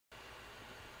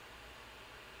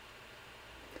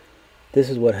This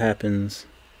is what happens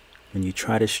when you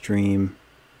try to stream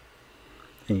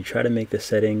and you try to make the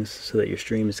settings so that your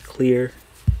stream is clear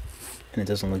and it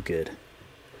doesn't look good.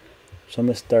 So I'm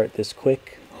going to start this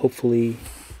quick. Hopefully,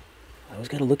 I always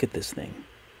got to look at this thing.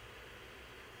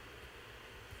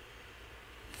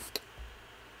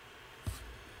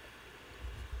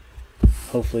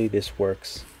 Hopefully this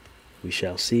works. We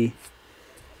shall see.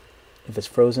 If it's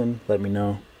frozen, let me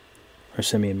know or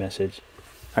send me a message.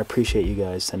 I appreciate you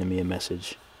guys sending me a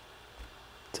message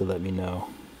to let me know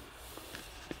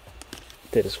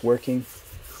that it's working.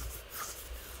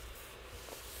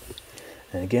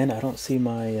 And again, I don't see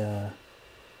my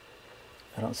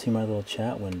little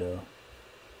chat window.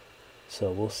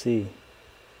 So we'll see.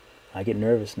 I get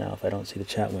nervous now if I don't see the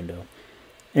chat window.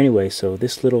 Anyway, so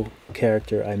this little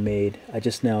character I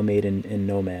just now made in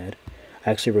Nomad. I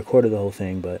actually recorded the whole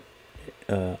thing, but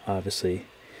obviously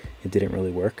it didn't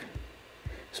really work.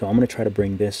 So I'm going to try to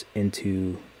bring this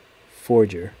into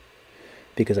Forger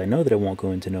because I know that it won't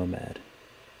go into Nomad.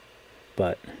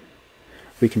 But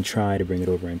we can try to bring it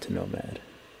over into Nomad.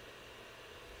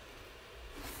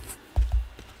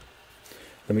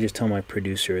 Let me just tell my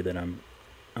producer that I'm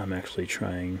actually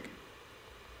trying.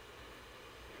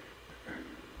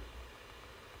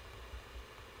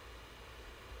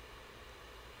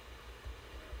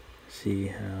 See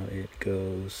how it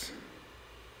goes.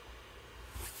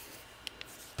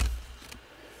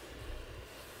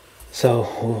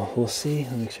 So we'll see.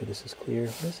 Let me make sure this is clear.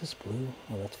 What is this blue?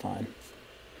 Oh, that's fine.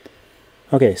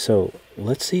 Okay, so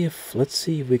let's see if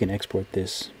we can export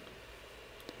this.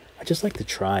 I just like to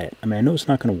try it. I mean, I know it's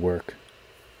not going to work,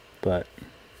 but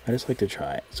I just like to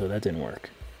try it. So that didn't work.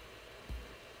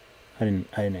 I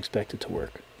didn't expect it to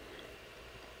work.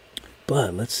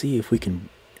 But let's see if we can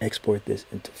export this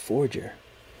into Forger.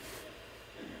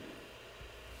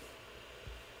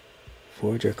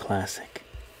 Forger Classic.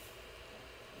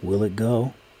 Will it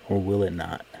go or will it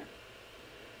not?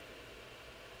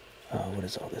 What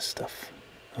is all this stuff?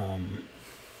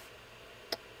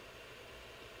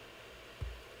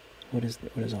 What is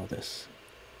all this?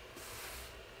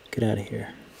 Get out of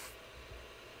here.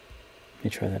 Let me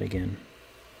try that again.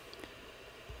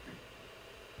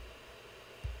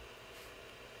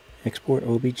 Export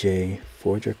OBJ,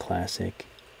 Forger Classic,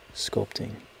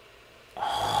 sculpting.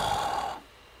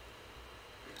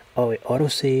 Oh,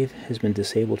 autosave has been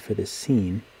disabled for this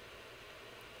scene,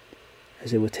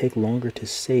 as it would take longer to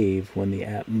save when the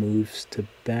app moves to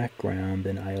background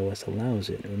than iOS allows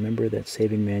it. Remember that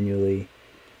saving manually.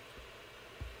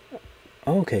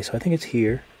 Oh, okay, so I think it's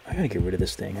here. I gotta get rid of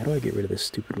this thing. How do I get rid of this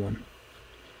stupid one?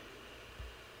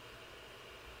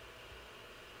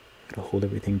 Gotta hold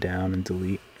everything down and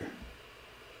delete.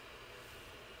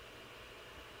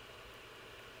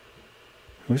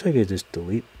 I wish I could just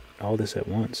delete all this at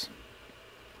once.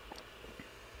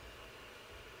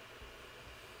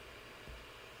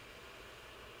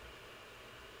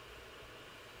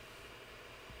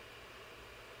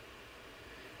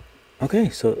 Okay,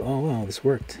 so, oh wow, this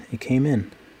worked. It came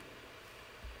in.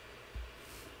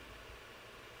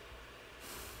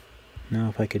 Now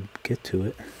if I could get to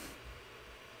it.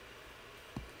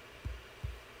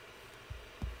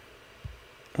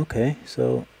 Okay,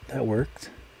 so that worked.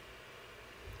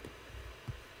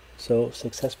 So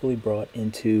successfully brought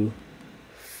into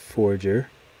Forger.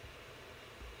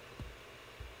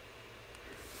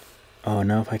 Oh,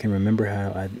 now if I can remember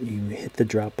how you hit the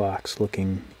Dropbox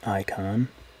looking icon.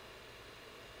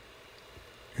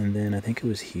 And then I think it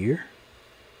was here.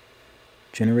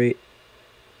 Generate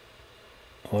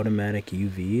automatic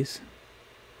UVs.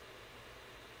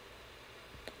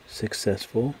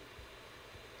 Successful.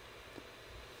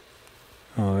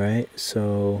 Alright,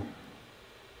 so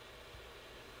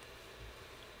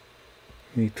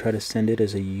we try to send it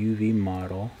as a UV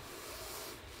model.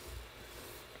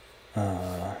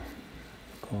 Call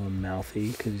him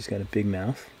Mouthy because he's got a big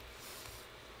mouth.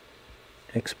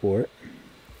 Export.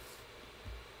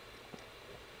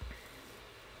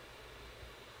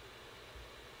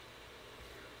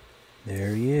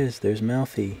 There he is. There's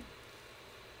Mouthy.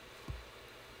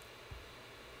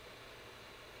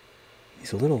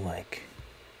 He's a little like...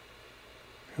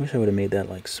 I wish I would have made that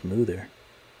like smoother.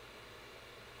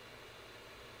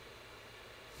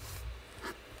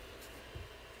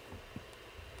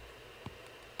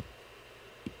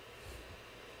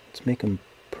 Let's make him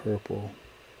purple.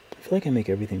 I feel like I make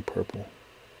everything purple.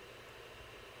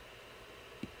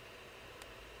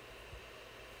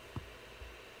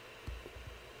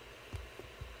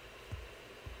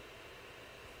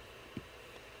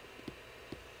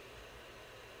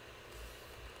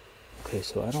 Okay,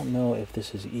 so I don't know if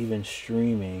this is even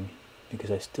streaming. because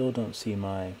I still don't see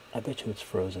my, I bet you it's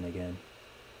frozen again.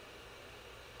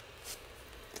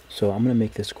 So I'm going to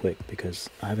make this quick because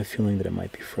I have a feeling that it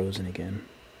might be frozen again.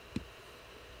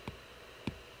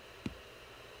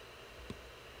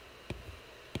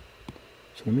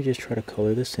 So let me just try to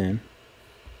color this in.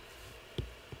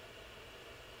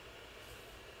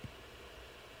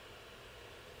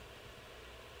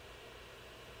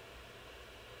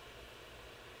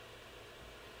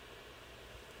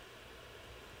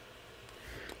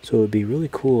 So it would be really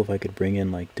cool if I could bring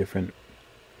in like different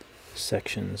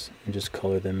sections and just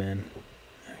color them in,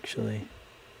 actually.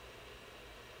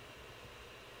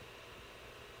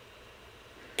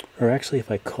 Or actually if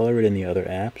I color it in the other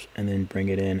apps and then bring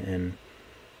it in and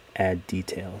add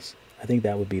details. I think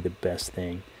that would be the best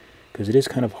thing, because it is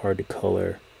kind of hard to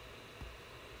color,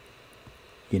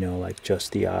 you know, like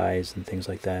just the eyes and things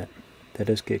like that. That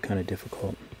does get kind of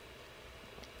difficult.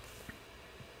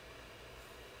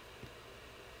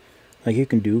 Like you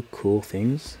can do cool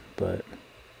things, but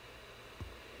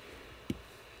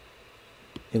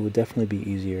it would definitely be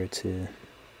easier to,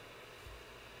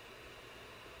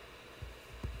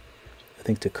 I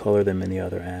think, to color them in the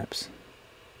other apps.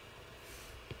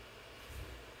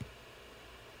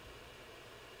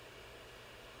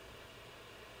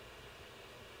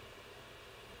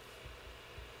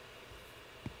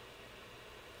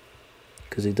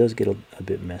 Because it does get a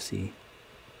bit messy.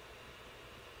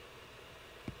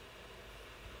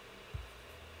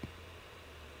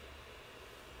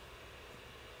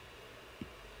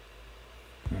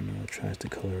 I don't know, it tries to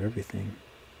color everything.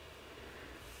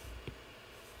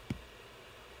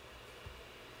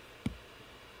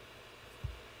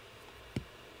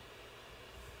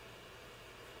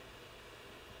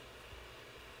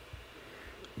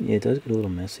 Yeah, it does get a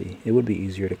little messy. It would be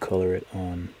easier to color it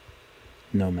on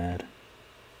Nomad.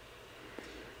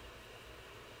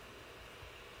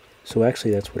 So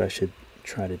actually that's what I should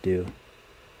try to do.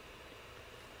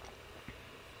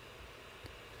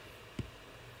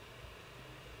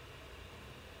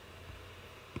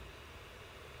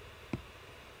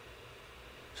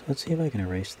 So let's see if I can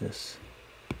erase this.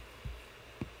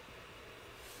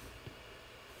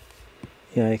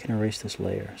 Yeah, I can erase this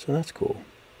layer, so that's cool.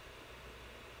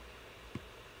 I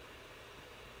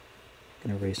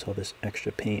can erase all this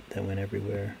extra paint that went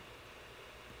everywhere.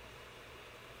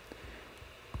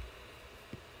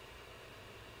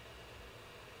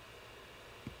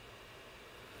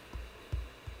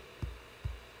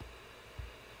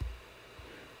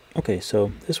 Okay,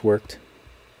 so this worked.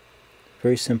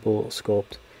 Very simple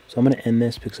sculpt. So I'm going to end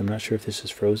this because I'm not sure if this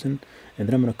is frozen, and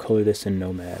then I'm going to color this in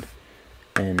Nomad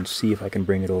and see if I can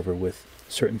bring it over with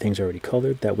certain things already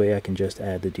colored. That way I can just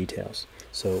add the details.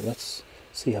 So let's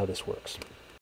see how this works.